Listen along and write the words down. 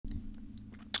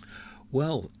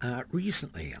Well,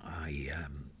 recently I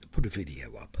put a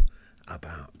video up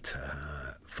about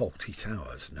Fawlty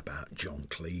Towers and about John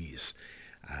Cleese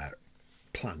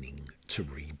planning to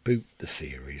reboot the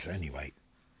series. Anyway,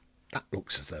 that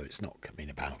looks as though it's not coming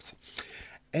about.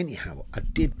 Anyhow, I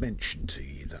did mention to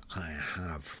you that I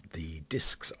have the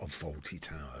discs of Fawlty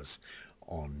Towers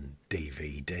on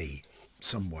DVD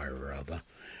somewhere or other.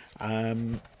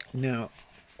 Now,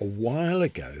 a while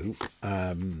ago,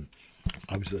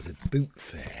 I was at a boot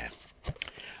fair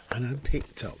and I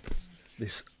picked up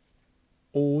this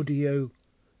audio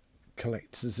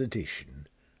collector's edition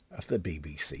of the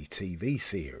BBC TV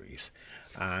series,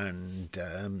 and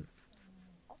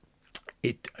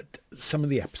some of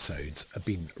the episodes have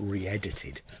been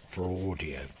re-edited for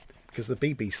audio because the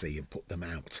BBC had put them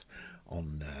out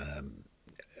on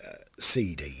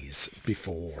CDs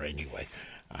before anyway.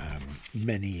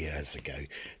 Many years ago.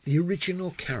 The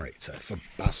original character for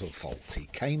Basil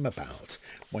Fawlty came about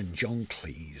when John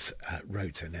Cleese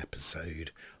wrote an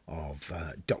episode of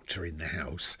Doctor in the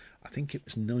House. I think it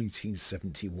was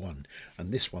 1971,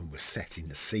 and this one was set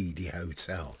in a seedy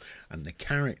hotel, and the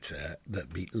character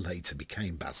that later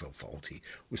became Basil Fawlty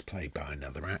was played by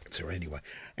another actor.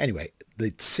 Anyway,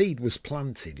 the seed was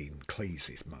planted in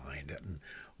Cleese's mind, and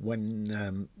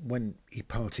when he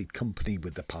parted company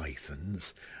with the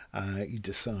Pythons, he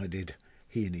decided,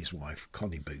 he and his wife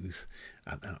Connie Booth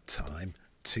at that time,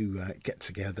 to get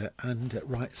together and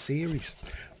write a series.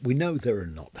 We know there are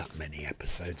not that many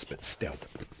episodes, but still.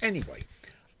 Anyway,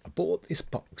 I bought this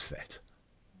box set,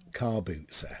 car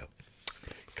boot sale,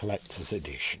 collector's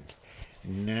edition.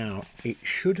 Now, it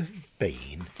should have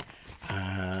been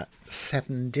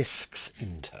 7 discs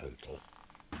in total.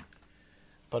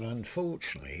 But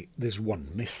unfortunately, there's one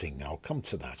missing. I'll come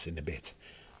to that in a bit.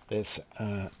 There's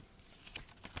an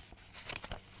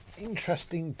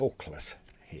interesting booklet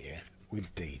here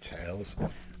with details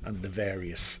and the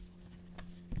various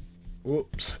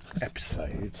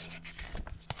episodes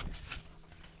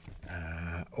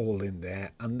all in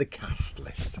there, and the cast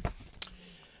list.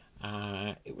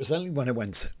 It was only when I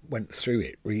went through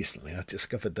it recently I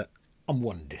discovered that I'm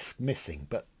one disc missing,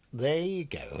 but there you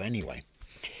go. Anyway.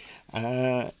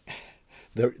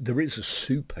 There is a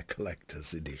super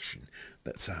collector's edition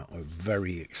that's out, a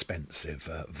very expensive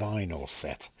vinyl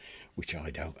set, which I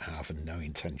don't have and no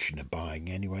intention of buying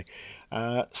anyway.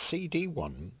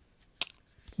 CD1,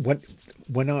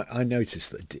 when I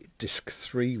noticed that disc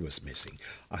 3 was missing,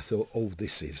 I thought, oh,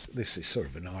 this is sort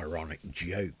of an ironic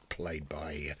joke played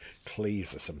by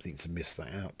Cleese or something to miss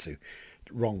that out to.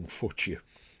 Wrong foot you.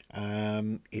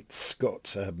 It's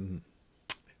got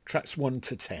tracks 1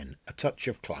 to 10, A Touch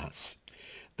of Class.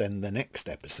 Then the next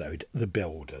episode, The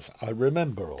Builders. I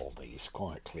remember all these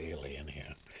quite clearly in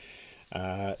here.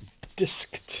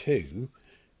 Disc 2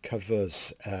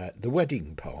 covers The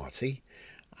Wedding Party,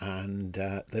 and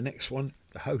the next one,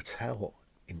 The Hotel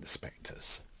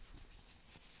Inspectors.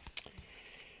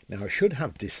 Now I should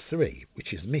have disc 3,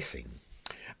 which is missing,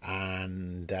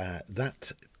 and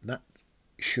that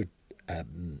should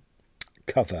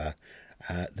cover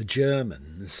the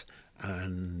Germans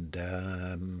and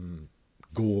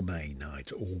Gourmet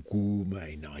Night, or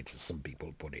Gourmet Night as some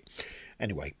people put it.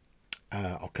 Anyway,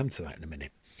 I'll come to that in a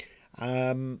minute.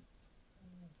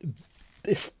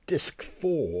 This disc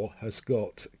 4 has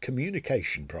got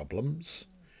Communication Problems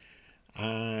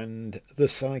and The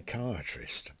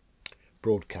Psychiatrist,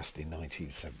 broadcast in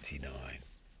 1979.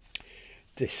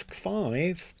 Disc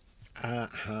 5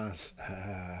 has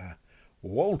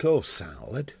Waldorf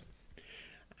Salad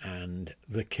and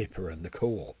The Kipper and the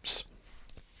Corpse.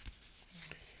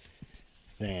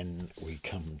 Then we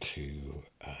come to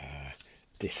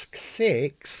disc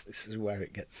 6. This is where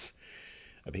it gets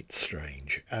a bit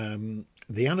strange.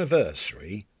 The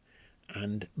Anniversary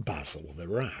and Basil the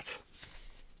Rat.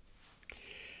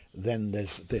 Then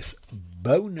there's this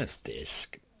bonus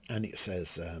disc, and it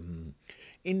says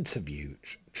interview,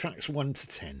 tracks 1 to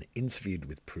 10, interviewed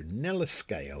with Prunella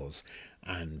Scales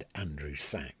and Andrew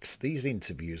Sachs. These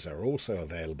interviews are also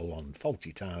available on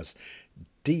Fawlty Towers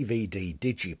DVD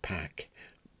Digipack,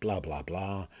 blah blah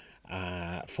blah,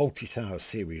 Fawlty Towers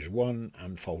Series 1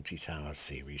 and Fawlty Towers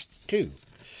Series 2.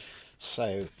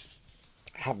 So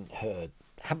haven't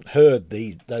heard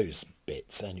those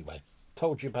bits anyway.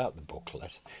 Told you about the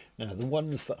booklet. Now the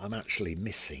ones that I'm actually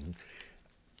missing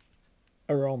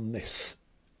are on this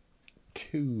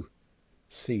 2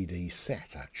 CD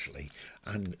set actually,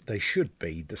 and they should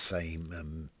be the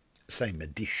same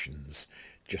editions,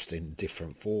 just in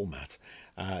different format.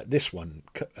 This one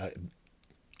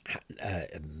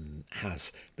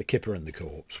has The Kipper and the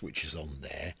Corpse, which is on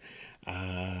there,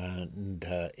 and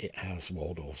it has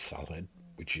Waldorf Salad,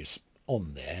 which is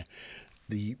on there.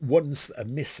 The ones that are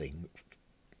missing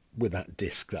with that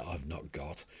disc that I've not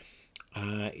got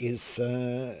is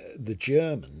the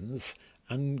Germans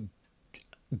and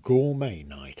Gourmet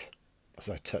Night, as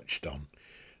I touched on.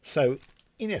 So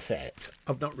in effect,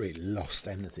 I've not really lost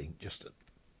anything, just a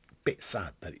bit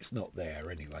sad that it's not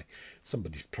there anyway.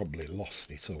 Somebody's probably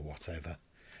lost it or whatever.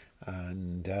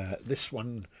 And this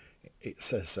one, it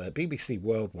says BBC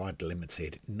Worldwide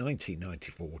Limited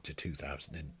 1994 to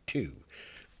 2002,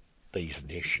 these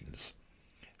editions.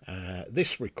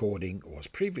 This recording was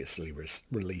previously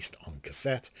released on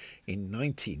cassette in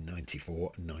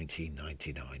 1994 and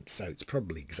 1999, so it's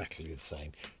probably exactly the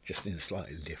same, just in a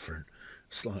slightly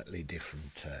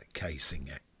different casing,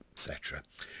 etc.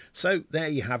 So there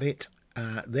you have it.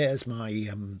 There's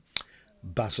my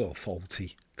Basil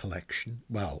Fawlty collection.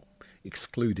 Well,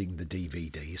 excluding the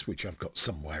DVDs, which I've got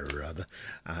somewhere or other.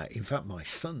 In fact, my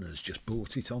son has just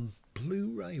bought it on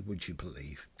Blu-ray, would you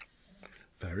believe?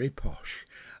 Very posh.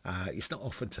 It's not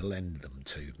offered to lend them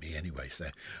to me anyway, so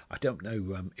I don't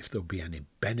know if there'll be any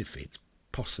benefits.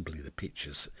 Possibly the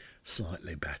picture's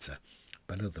slightly better,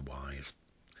 but otherwise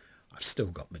I've still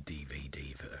got my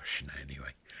DVD version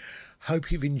anyway.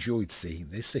 Hope you've enjoyed seeing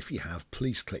this. If you have,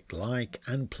 please click like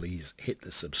and please hit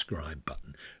the subscribe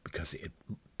button, because it'd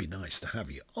be nice to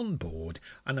have you on board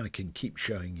and I can keep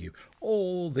showing you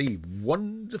all the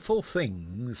wonderful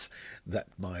things that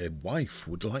my wife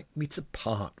would like me to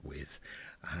part with,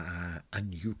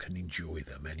 and you can enjoy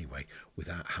them anyway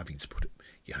without having to put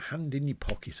your hand in your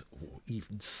pocket or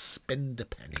even spend a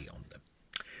penny on them.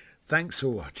 Thanks for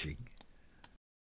watching.